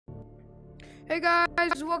Hey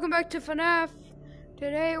guys, welcome back to Fnaf.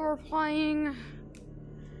 Today we're playing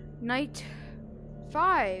Night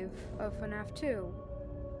 5 of Fnaf 2.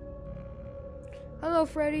 Hello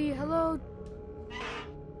Freddy, hello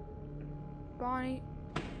Bonnie,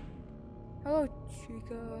 hello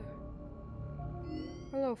Chica,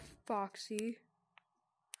 hello Foxy.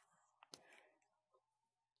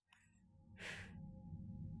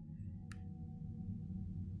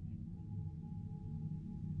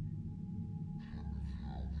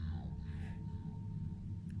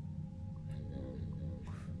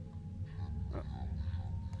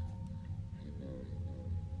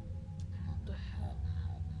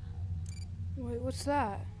 Wait, what's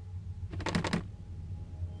that?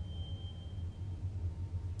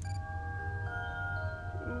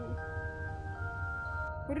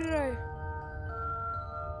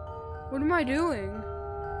 What am I doing?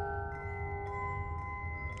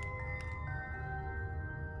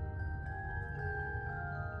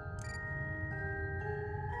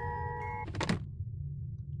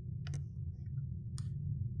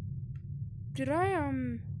 Did I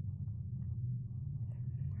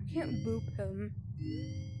can't boop him.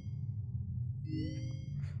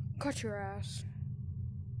 Cut your ass.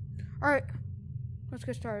 Alright, let's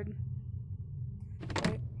get started.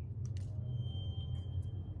 Right.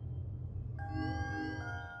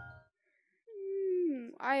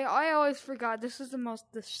 I always forgot this is the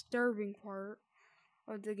most disturbing part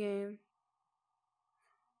of the game.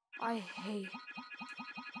 I hate.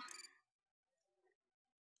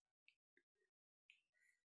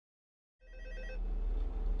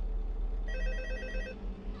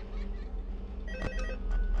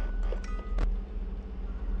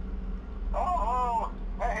 Oh,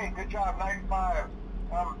 hey, good job, night 5.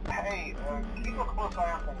 Hey, keep a close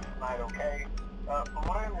eye on things tonight, okay? From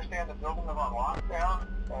what I understand, the building is on lockdown.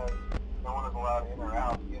 No one is allowed in or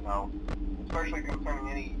out, you know, especially concerning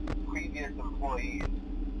any previous employees.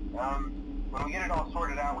 When we get it all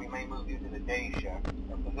sorted out, we may move you to the day shift.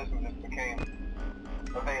 The position just became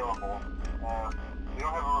available. We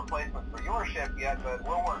don't have a replacement for your shift yet, but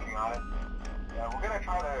we're working on it. We're going to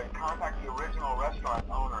try to contact the original restaurant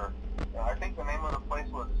owner. I think the name of the place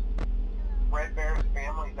was Red Bear's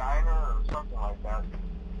Family Diner or something like that.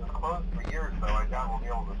 It was closed for years, though. I doubt we'll be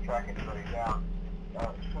able to track anybody down.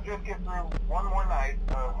 So just get through one more night.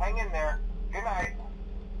 Hang in there. Good night.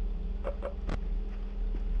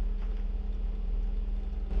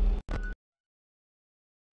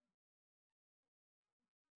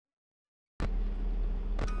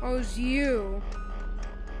 Oh, it's you.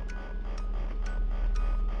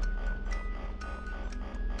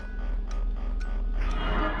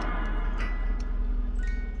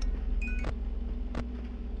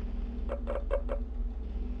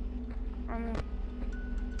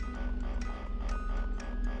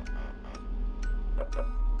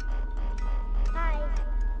 Hi.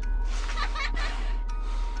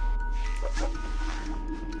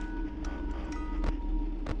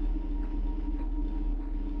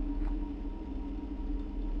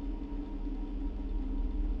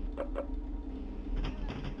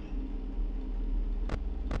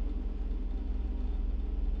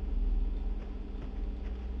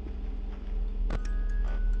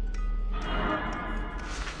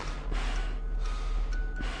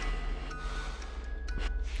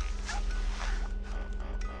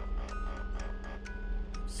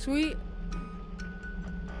 Sweet.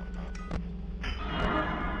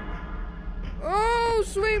 Oh,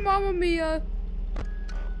 sweet Mamma Mia.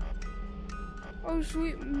 Oh,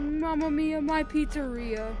 sweet Mamma Mia, my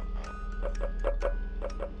pizzeria.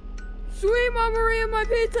 Sweet Mamma Maria, my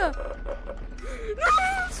pizza.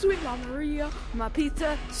 No! Sweet Mamma Maria, my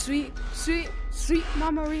pizza. Sweet, sweet, sweet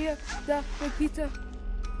Mamma Maria, my pizza.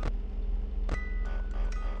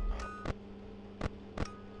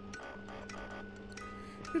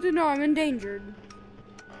 Good to know I'm endangered.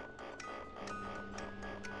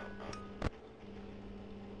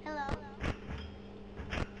 Hello.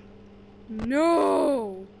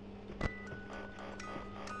 No!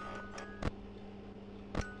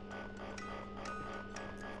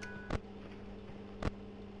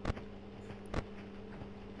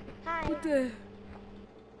 Hi. What the?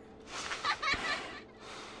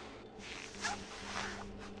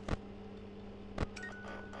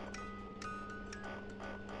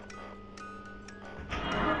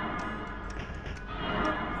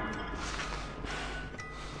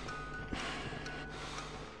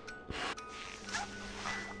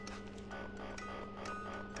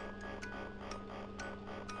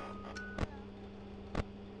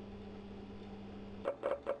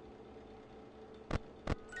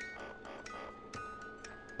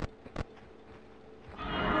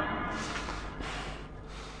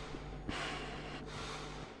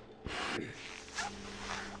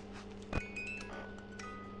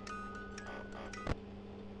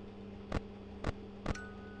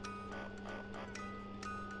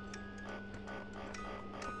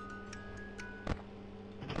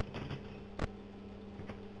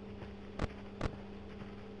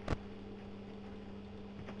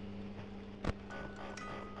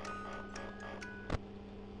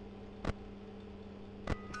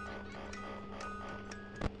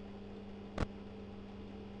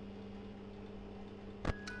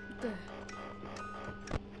 the...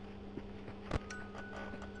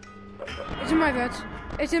 It's in my vents.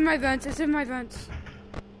 It's in my vents. It's in my vents.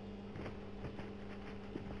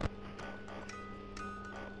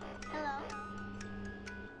 Hello.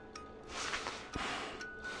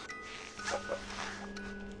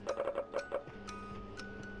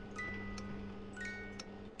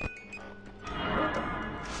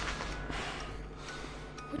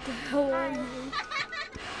 What the hell are you?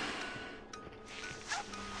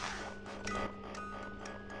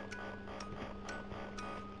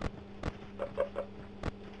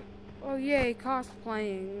 Oh yay,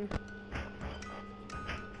 cosplaying.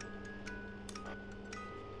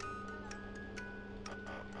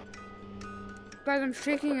 Guys, I'm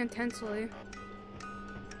shaking intensely.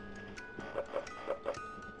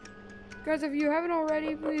 Guys, if you haven't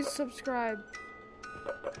already, please subscribe.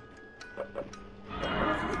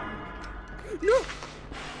 No!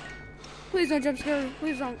 Please don't jump scare me.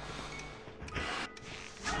 Please don't.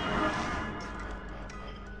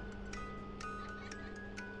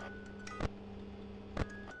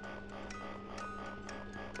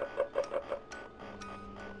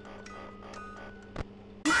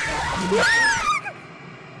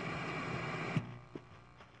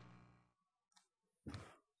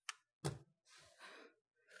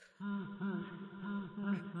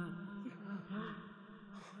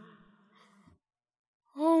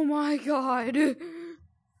 Oh my god. Oh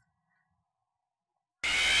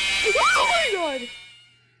my god.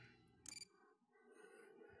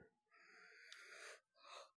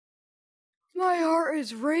 My heart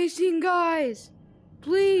is racing, guys.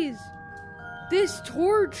 Please. This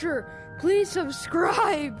torture. Please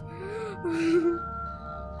subscribe.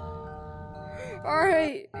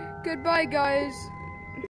 Alright. Goodbye, guys.